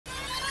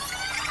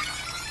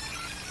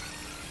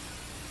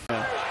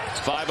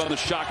5 on the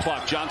shot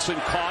clock. Johnson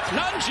caught.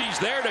 Nunge's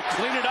there to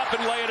clean it up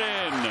and lay it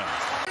in.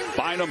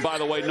 Bynum, by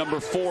the way, number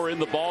 4 in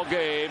the ball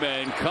game,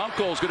 and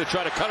Kunkel's going to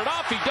try to cut it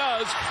off. He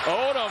does.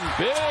 Odom,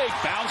 big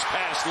bounce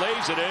pass,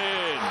 lays it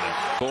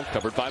in.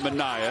 Covered by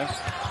Minaya.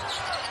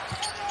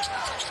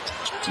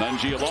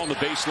 Nunge along the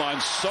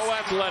baseline, so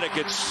athletic,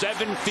 it's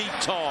 7 feet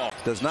tall.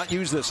 Does not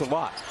use this a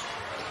lot.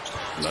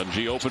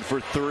 Nunge open for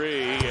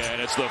 3,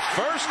 and it's the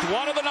first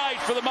one of the night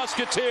for the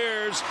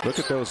Musketeers. Look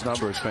at those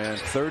numbers, man.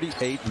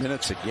 38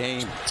 minutes a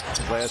game,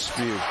 last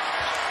few.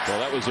 Well,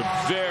 that was a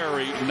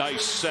very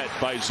nice set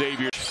by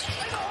Xavier.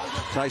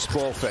 Nice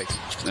ball fake.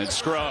 And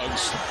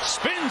Scruggs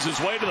spins his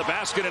way to the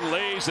basket and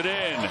lays it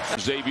in.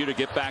 Xavier to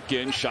get back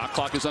in. Shot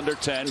clock is under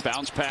 10.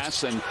 Bounce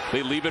pass, and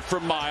they leave it for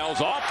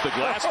Miles off the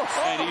glass.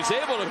 And he's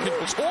able to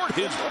contort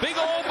his big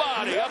old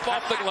body up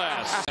off the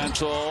glass.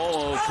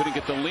 Freemantle couldn't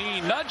get the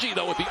lean. Nunge,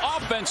 though, with the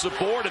offensive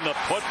board and the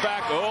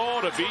putback. Oh,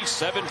 to be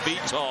 7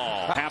 feet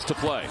tall. Half to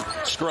play.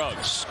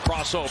 Scruggs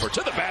crossover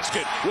to the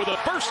basket with a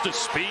burst of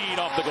speed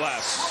off the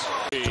glass.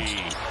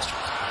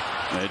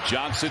 And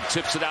Johnson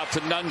tips it out to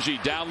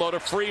Nunge. Down low to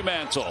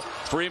Freemantle.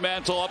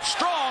 Freemantle up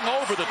strong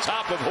over the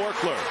top of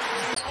Horkler.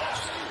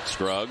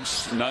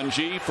 Scruggs,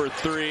 Nunge for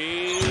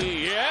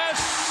 3.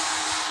 Yes!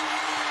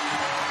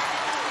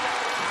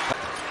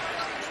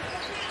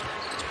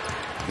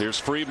 Here's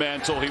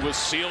Freemantle. He was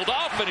sealed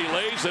off, and he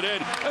lays it in.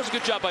 That was a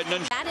good job by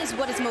Nunge. That is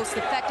what is most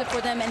effective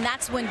for them, and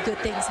that's when good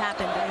things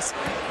happen, guys.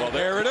 Well,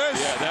 there it is.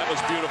 Yeah, that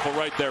was beautiful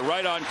right there.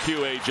 Right on cue,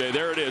 AJ.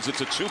 There it is.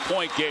 It's a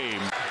 2-point game.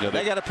 Yeah,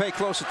 they got to pay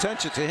close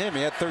attention to him.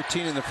 He had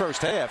 13 in the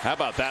first half. How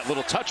about that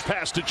little touch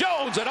pass to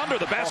Jones, and under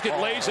the basket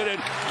lays it in.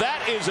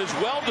 That is as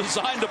well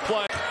designed to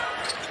play.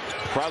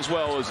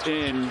 Croswell is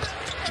in.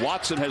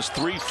 Watson has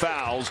 3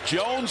 fouls.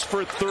 Jones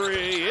for 3.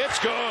 It's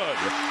good.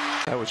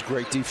 That was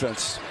great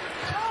defense.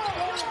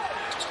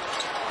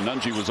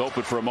 Nunge was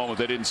open for a moment.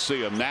 They didn't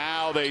see him.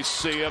 Now they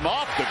see him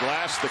off the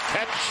glass. The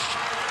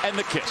catch and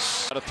the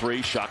kiss. Out of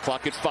 3. Shot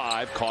clock at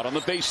 5. Caught on the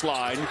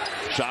baseline.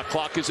 Shot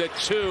clock is at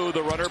 2.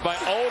 The runner by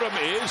Odom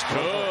is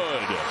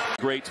good.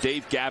 Great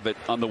Dave Gavitt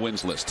on the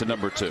wins list to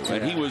number 2.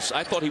 And he was,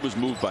 I thought he was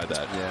moved by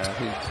that. Yeah.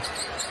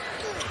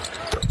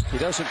 He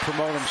doesn't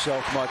promote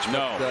himself much.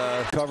 No.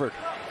 But, covered.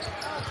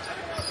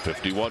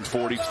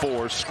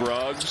 51-44.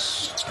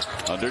 Scruggs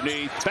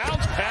underneath.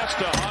 Bounce pass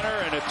to Hunter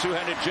and a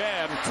 2-handed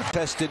jam.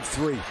 Tested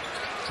 3.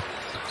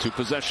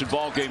 2-possession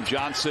ball game.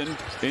 Johnson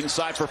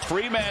inside for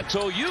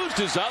Freemantle. Used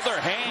his other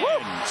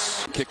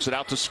hands. Woo! Kicks it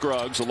out to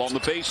Scruggs along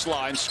the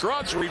baseline.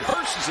 Scruggs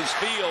reverses his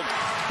field.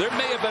 There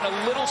may have been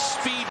a little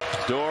speed.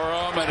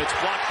 Durham, and it's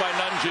blocked by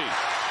Nunge.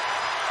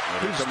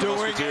 He's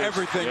doing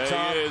everything,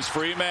 Tom. He is.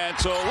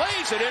 Freemantle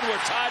lays it in. We're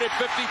tied at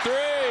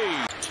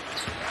 53.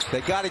 They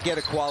got to get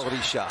a quality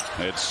shot.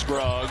 It's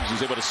Scruggs.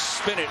 He's able to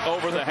spin it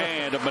over the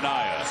hand of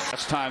Minaya.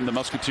 Last time the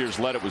Musketeers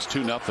led, it was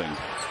 2-0.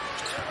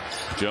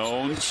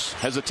 Jones,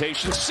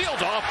 hesitation,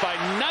 sealed off by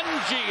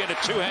Nunge, and a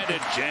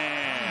 2-handed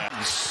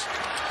jams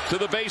to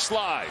the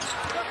baseline.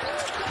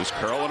 Just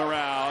curling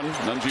around.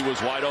 Nunge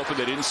was wide open.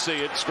 They didn't see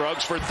it.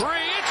 Scruggs for 3.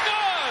 It's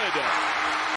good!